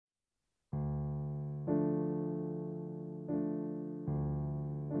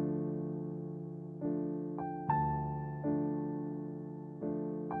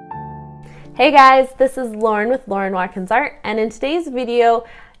Hey guys, this is Lauren with Lauren Watkins Art, and in today's video,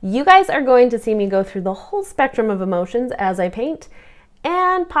 you guys are going to see me go through the whole spectrum of emotions as I paint,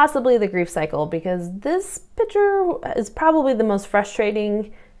 and possibly the grief cycle, because this picture is probably the most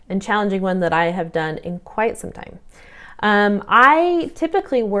frustrating and challenging one that I have done in quite some time. I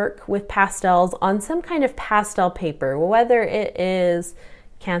typically work with pastels on some kind of pastel paper, whether it is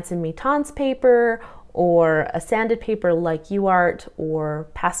Ph Martins paper or a sanded paper like UArt or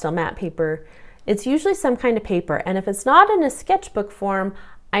pastel matte paper. It's usually some kind of paper, and if it's not in a sketchbook form,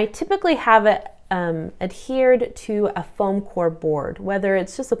 I typically have it adhered to a foam core board, whether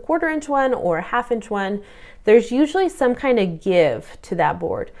it's just a 1/4 inch one or a 1/2 inch one. There's usually some kind of give to that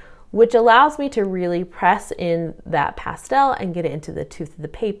board, which allows me to really press in that pastel and get it into the tooth of the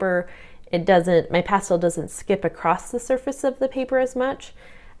paper. My pastel doesn't skip across the surface of the paper as much.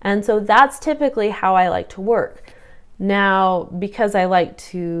 And so that's typically how I like to work. Now, because I like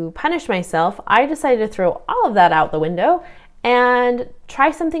to punish myself, I decided to throw all of that out the window and try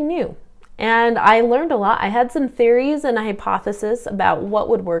something new. And I learned a lot. I had some theories and a hypothesis about what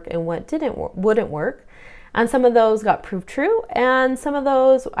would work and what wouldn't work. And some of those got proved true, and some of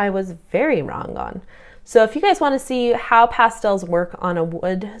those I was very wrong on. So if you guys want to see how pastels work on a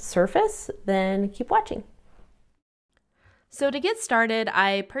wood surface, then keep watching. So to get started,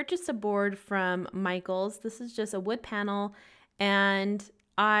 I purchased a board from Michael's. This is just a wood panel, and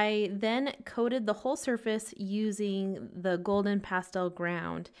I then coated the whole surface using the golden pastel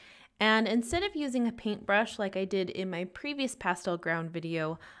ground. And instead of using a paintbrush like I did in my previous pastel ground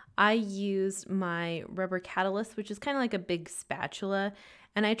video, I used my rubber catalyst, which is kind of like a big spatula,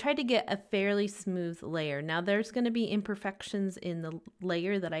 and I tried to get a fairly smooth layer. Now there's going to be imperfections in the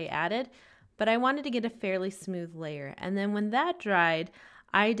layer that I added, but I wanted to get a fairly smooth layer. And then when that dried,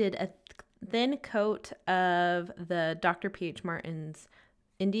 I did a thin coat of the Dr. Ph Martins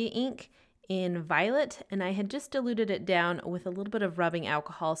India ink in violet, and I had just diluted it down with a little bit of rubbing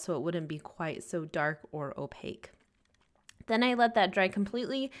alcohol so it wouldn't be quite so dark or opaque. Then I let that dry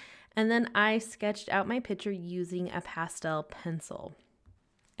completely, and then I sketched out my picture using a pastel pencil.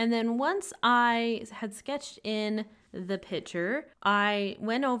 And then once I had sketched in the picture, I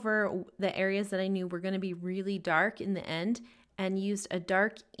went over the areas that I knew were going to be really dark in the end and used a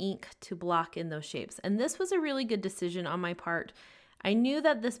dark ink to block in those shapes. And this was a really good decision on my part. I knew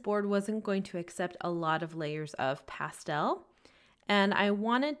that this board wasn't going to accept a lot of layers of pastel, and I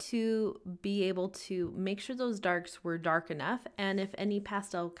wanted to be able to make sure those darks were dark enough, and if any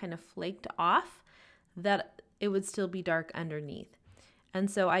pastel kind of flaked off, that it would still be dark underneath. And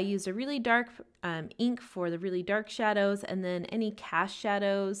so I used a really dark ink for the really dark shadows, and then any cast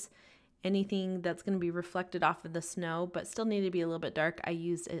shadows, anything that's going to be reflected off of the snow but still needed to be a little bit dark, I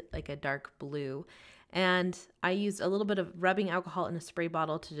used it like a dark blue. And I used a little bit of rubbing alcohol in a spray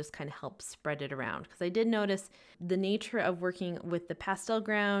bottle to just kind of help spread it around, because I did notice the nature of working with the pastel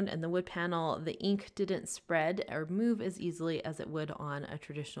ground and the wood panel, the ink didn't spread or move as easily as it would on a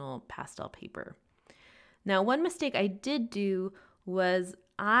traditional pastel paper. Now, one mistake I did do was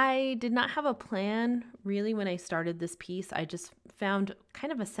I did not have a plan really when I started this piece. I just found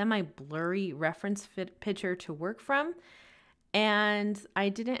kind of a semi-blurry reference picture to work from, and I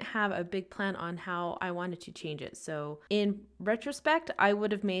didn't have a big plan on how I wanted to change it. So in retrospect, I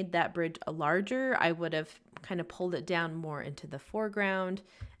would have made that bridge larger. I would have kind of pulled it down more into the foreground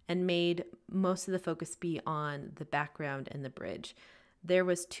and made most of the focus be on the background and the bridge. There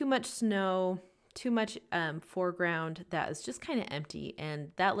was too much snow, too much foreground that is just kind of empty,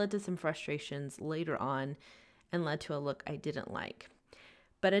 and that led to some frustrations later on and led to a look I didn't like.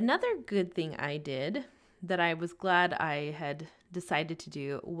 But another good thing I did that I was glad I had decided to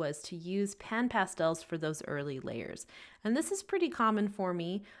do was to use pan pastels for those early layers. And this is pretty common for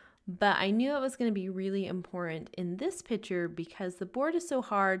me, but I knew it was going to be really important in this picture because the board is so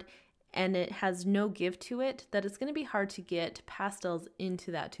hard and it has no give to it that it's going to be hard to get pastels into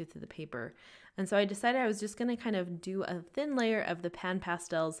that tooth of the paper. And so I decided I was just going to kind of do a thin layer of the pan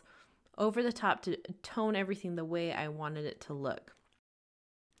pastels over the top to tone everything the way I wanted it to look.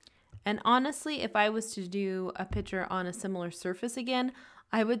 And honestly, if I was to do a picture on a similar surface again,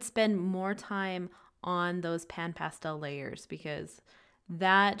 I would spend more time on those pan pastel layers, because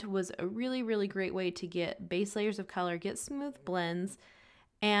that was a really, really great way to get base layers of color, get smooth blends,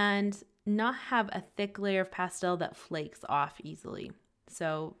 and not have a thick layer of pastel that flakes off easily.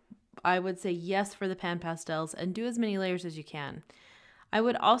 So I would say yes for the pan pastels and do as many layers as you can. I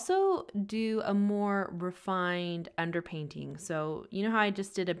would also do a more refined underpainting. So you know how I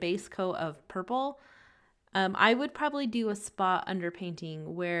just did a base coat of purple? I would probably do a spot underpainting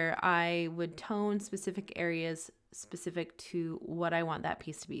where I would tone specific areas specific to what I want that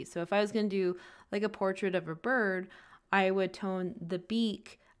piece to be. So if I was going to do like a portrait of a bird, I would tone the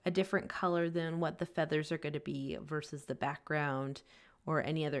beak a different color than what the feathers are going to be versus the background or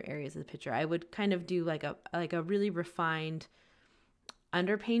any other areas of the picture. I would kind of do like a really refined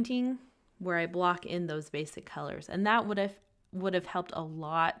underpainting where I block in those basic colors. And that would have helped a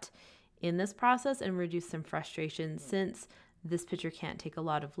lot in this process and reduce some frustration since this picture can't take a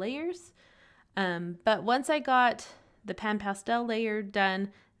lot of layers. But once I got the pan pastel layer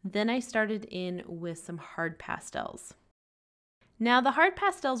done, then I started in with some hard pastels. Now the hard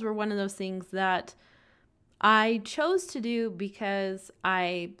pastels were one of those things that I chose to do because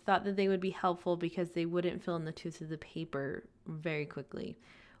I thought that they would be helpful because they wouldn't fill in the tooth of the paper very quickly,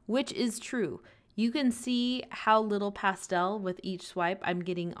 which is true. You can see how little pastel with each swipe I'm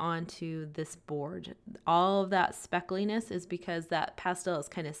getting onto this board. All of that speckliness is because that pastel is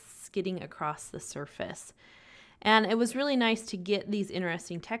kind of skidding across the surface. And it was really nice to get these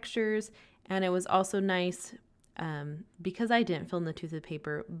interesting textures, and it was also nice because I didn't fill in the tooth of the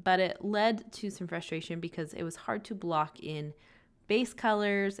paper, but it led to some frustration because it was hard to block in base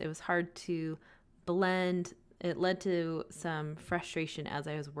colors. It was hard to blend. It led to some frustration as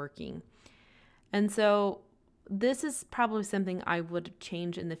I was working. And so this is probably something I would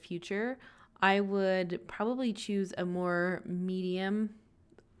change in the future. I would probably choose a more medium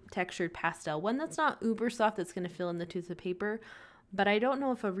textured pastel, one that's not uber soft that's going to fill in the tooth of paper. But I don't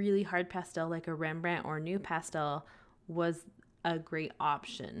know if a really hard pastel like a Rembrandt or Nu pastel was a great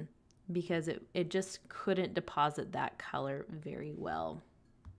option because it just couldn't deposit that color very well.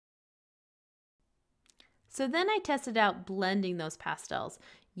 So then I tested out blending those pastels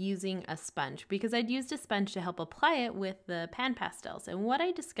using a sponge because I'd used a sponge to help apply it with the pan pastels. And what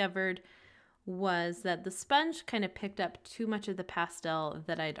I discovered was that the sponge kind of picked up too much of the pastel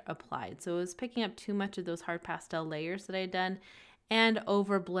that I'd applied. So it was picking up too much of those hard pastel layers that I'd done and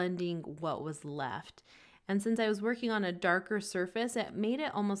over blending what was left. And since I was working on a darker surface, it made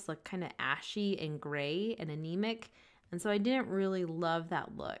it almost look kind of ashy and gray and anemic. And so I didn't really love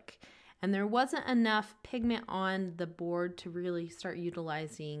that look. And there wasn't enough pigment on the board to really start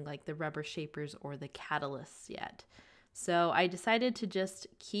utilizing like the rubber shapers or the catalysts yet. So I decided to just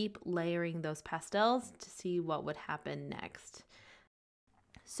keep layering those pastels to see what would happen next.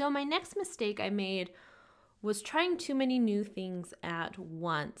 So my next mistake I made was trying too many new things at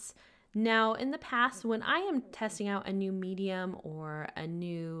once. Now, in the past, when I am testing out a new medium or a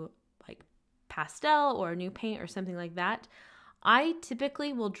new like pastel or a new paint or something like that, I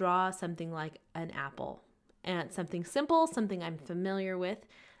typically will draw something like an apple and something simple, something I'm familiar with.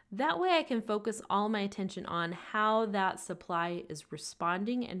 That way I can focus all my attention on how that supply is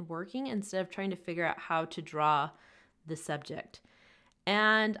responding and working instead of trying to figure out how to draw the subject.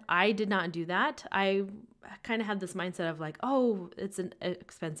 And I did not do that. I kind of had this mindset of like, oh, it's an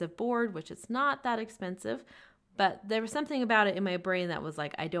expensive board, which it's not that expensive, but there was something about it in my brain that was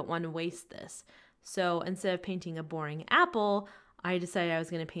like, I don't want to waste this. So instead of painting a boring apple, I decided I was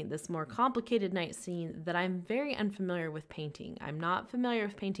going to paint this more complicated night scene that I'm very unfamiliar with painting. I'm not familiar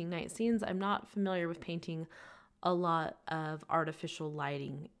with painting night scenes. I'm not familiar with painting a lot of artificial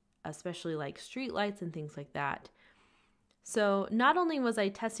lighting, especially like street lights and things like that. So not only was I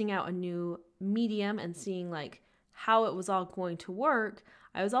testing out a new medium and seeing like how it was all going to work,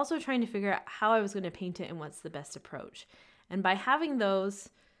 I was also trying to figure out how I was going to paint it and what's the best approach. And by having those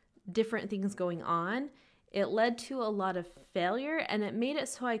different things going on, it led to a lot of failure, and it made it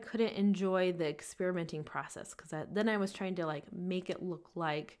so I couldn't enjoy the experimenting process because then I was trying to like make it look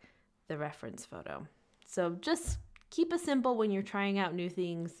like the reference photo. So just keep it simple when you're trying out new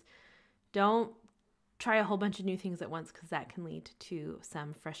things. Don't try a whole bunch of new things at once because that can lead to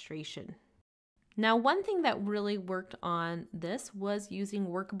some frustration. Now, one thing that really worked on this was using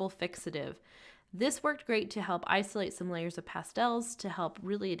workable fixative. This worked great to help isolate some layers of pastels to help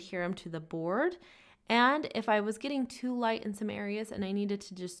really adhere them to the board. And if I was getting too light in some areas and I needed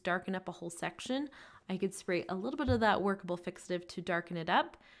to just darken up a whole section, I could spray a little bit of that workable fixative to darken it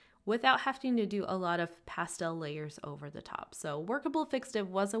up without having to do a lot of pastel layers over the top. So workable fixative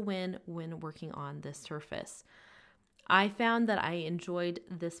was a win when working on this surface. I found that I enjoyed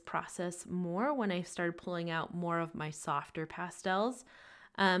this process more when I started pulling out more of my softer pastels.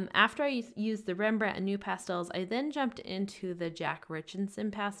 After I used the Rembrandt and Nu pastels, I then jumped into the Jack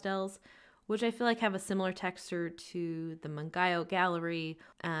Richardson pastels, which I feel like have a similar texture to the Mangayo Gallery,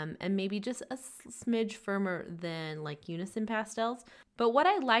 and maybe just a smidge firmer than like Unison pastels. But what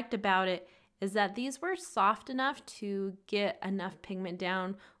I liked about it is that these were soft enough to get enough pigment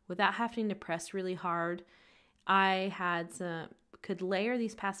down without having to press really hard. could layer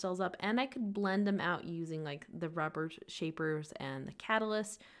these pastels up, and I could blend them out using like the rubber shapers and the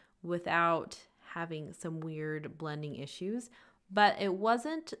catalyst without having some weird blending issues. But it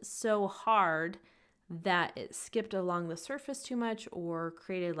wasn't so hard that it skipped along the surface too much or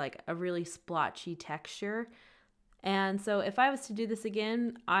created like a really splotchy texture. And so if I was to do this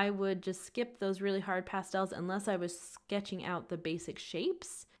again, I would just skip those really hard pastels unless I was sketching out the basic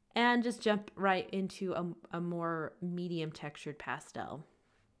shapes and just jump right into a more medium textured pastel.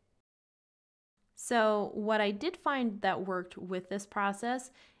 So what I did find that worked with this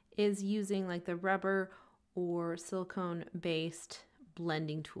process is using like the rubber or silicone based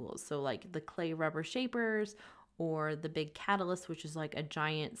blending tools. So like the clay rubber shapers or the big catalyst, which is like a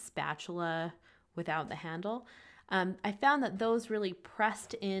giant spatula without the handle. I found that those really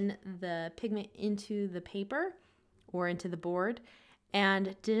pressed in the pigment into the paper or into the board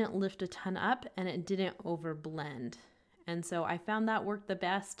and didn't lift a ton up, and it didn't over blend. And so I found that worked the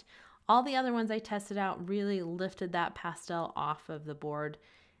best. All the other ones I tested out really lifted that pastel off of the board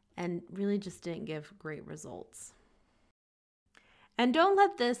and really just didn't give great results. And don't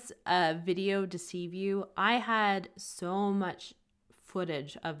let this video deceive you. I had so much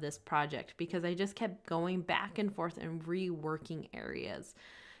footage of this project because I just kept going back and forth and reworking areas.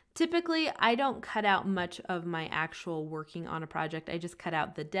 Typically, I don't cut out much of my actual working on a project. I just cut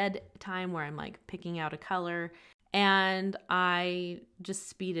out the dead time where I'm like picking out a color, and I just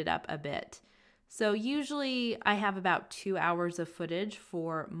speed it up a bit. So usually I have about 2 hours of footage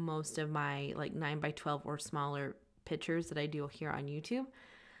for most of my like 9x12 or smaller pictures that I do here on YouTube.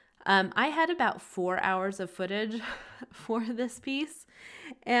 I had about 4 hours of footage for this piece,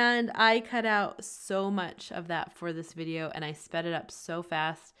 and I cut out so much of that for this video, and I sped it up so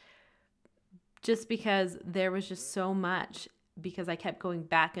fast just because there was just so much, because I kept going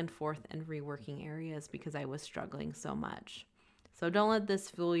back and forth and reworking areas because I was struggling so much. So don't let this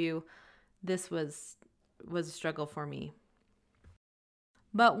fool you. This was a struggle for me.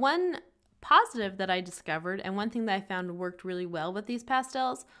 But one positive that I discovered, and one thing that I found worked really well with these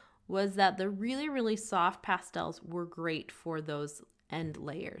pastels, was that the really, really soft pastels were great for those end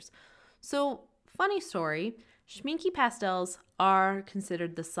layers. So, funny story, schmincke pastels are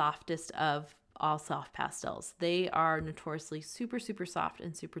considered the softest of all soft pastels. They are notoriously super, super soft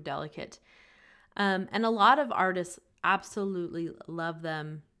and super delicate. And a lot of artists absolutely love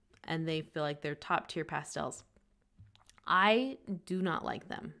them, and they feel like they're top tier pastels. I do not like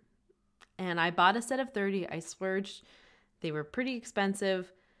them. And I bought a set of 30. I splurged. They were pretty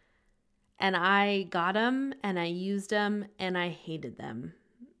expensive. And I got them and I used them and I hated them.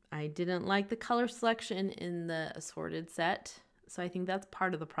 I didn't like the color selection in the assorted set, so I think that's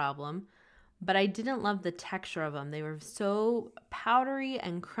part of the problem. But I didn't love the texture of them. They were so powdery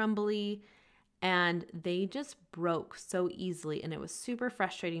and crumbly, and they just broke so easily, and it was super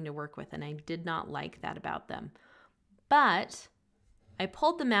frustrating to work with, and I did not like that about them. But I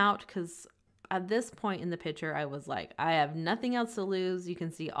pulled them out because at this point in the picture, I was like, I have nothing else to lose. You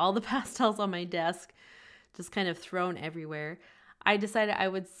can see all the pastels on my desk just kind of thrown everywhere. I decided I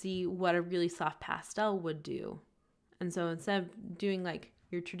would see what a really soft pastel would do. And so instead of doing like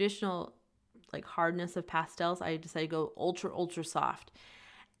your traditional like hardness of pastels, I decided to go ultra, ultra soft.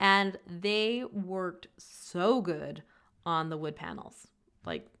 And they worked so good on the wood panels.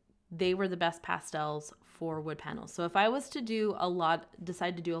 Like, they were the best pastels for wood panels. So if I was to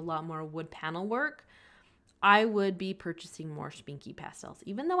decide to do a lot more wood panel work, I would be purchasing more schmincke pastels,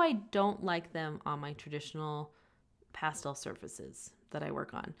 even though I don't like them on my traditional pastel surfaces that I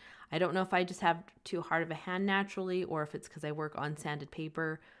work on. I don't know if I just have too hard of a hand naturally, or if it's because I work on sanded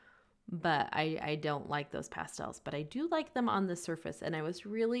paper, but I don't like those pastels. But I do like them on the surface, and I was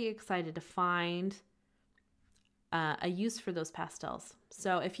really excited to find a use for those pastels.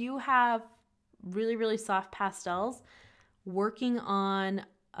 So if you have really, really soft pastels, working on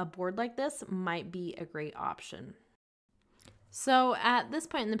a board like this might be a great option. So at this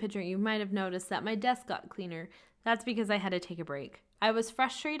point in the picture, you might have noticed that my desk got cleaner. That's because I had to take a break. I was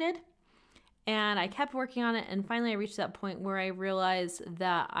frustrated and I kept working on it, and finally I reached that point where I realized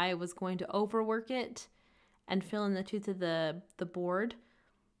that I was going to overwork it and fill in the tooth of the board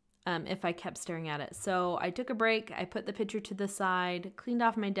if I kept staring at it. So I took a break, I put the picture to the side, cleaned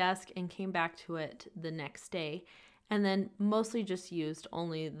off my desk, and came back to it the next day, and then mostly just used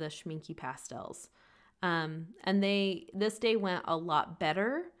only the schmincke pastels. And this day went a lot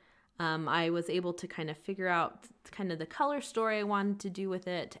better. I was able to kind of figure out kind of the color story I wanted to do with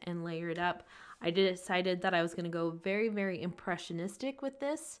it and layer it up. I decided that I was going to go very, very impressionistic with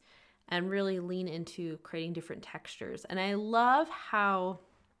this and really lean into creating different textures. And I love how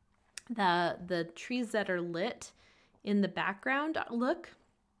the trees that are lit in the background look.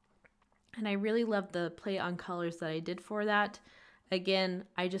 And I really love the play on colors that I did for that. Again,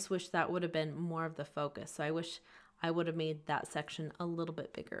 I just wish that would have been more of the focus. So I wish I would have made that section a little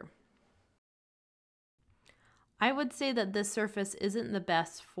bit bigger. I would say that this surface isn't the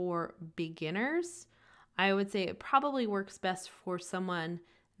best for beginners. I would say it probably works best for someone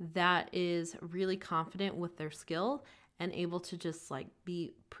that is really confident with their skill and able to just like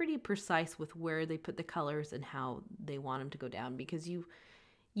be pretty precise with where they put the colors and how they want them to go down, because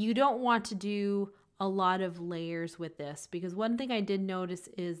you don't want to do a lot of layers with this, because one thing I did notice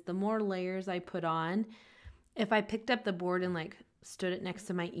is the more layers I put on, if I picked up the board and like stood it next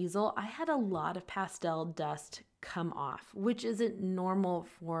to my easel, I had a lot of pastel dust come off, which isn't normal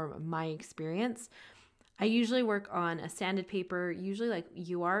for my experience. I usually work on a sanded paper, usually like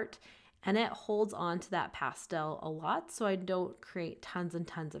UArt, and it holds on to that pastel a lot, so I don't create tons and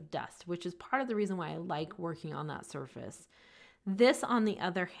tons of dust, which is part of the reason why I like working on that surface. This, on the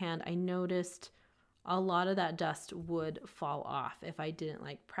other hand, I noticed a lot of that dust would fall off if I didn't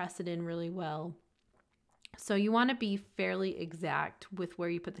like press it in really well. So you want to be fairly exact with where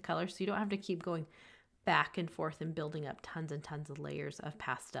you put the color, so you don't have to keep going back and forth and building up tons and tons of layers of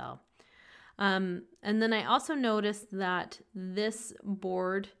pastel. And then I also noticed that this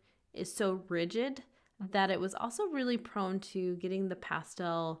board is so rigid that it was also really prone to getting the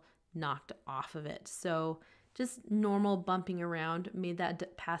pastel knocked off of it. So just normal bumping around made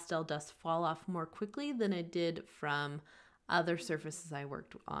that pastel dust fall off more quickly than it did from other surfaces I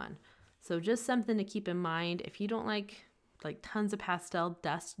worked on. So just something to keep in mind. If you don't like tons of pastel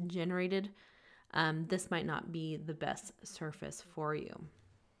dust generated, this might not be the best surface for you.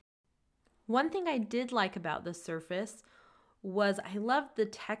 One thing I did like about this surface was I loved the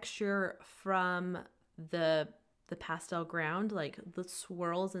texture from the pastel ground, like the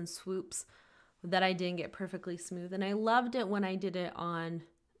swirls and swoops that I didn't get perfectly smooth. And I loved it when I did it on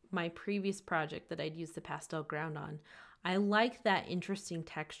my previous project that I'd used the pastel ground on. I like that interesting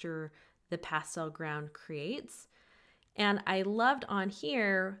texture the pastel ground creates. And I loved on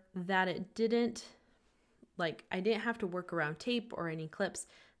here that it didn't, I didn't have to work around tape or any clips.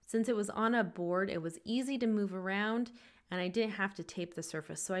 Since it was on a board, it was easy to move around and I didn't have to tape the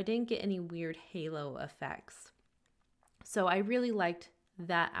surface. So I didn't get any weird halo effects. So I really liked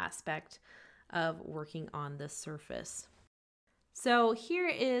that aspect of working on this surface. So here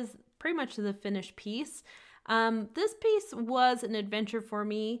is pretty much the finished piece. This piece was an adventure for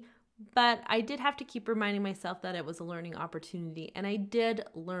me, but I did have to keep reminding myself that it was a learning opportunity, and I did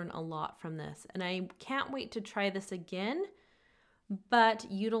learn a lot from this, and I can't wait to try this again, but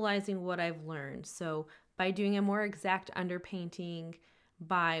utilizing what I've learned. So by doing a more exact underpainting,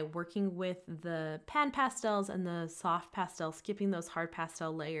 by working with the pan pastels and the soft pastels, skipping those hard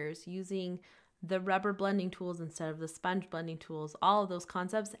pastel layers, using the rubber blending tools instead of the sponge blending tools, all of those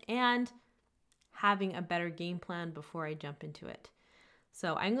concepts, and having a better game plan before I jump into it.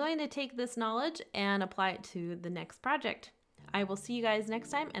 So I'm going to take this knowledge and apply it to the next project. I will see you guys next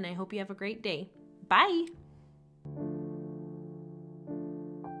time, and I hope you have a great day. Bye!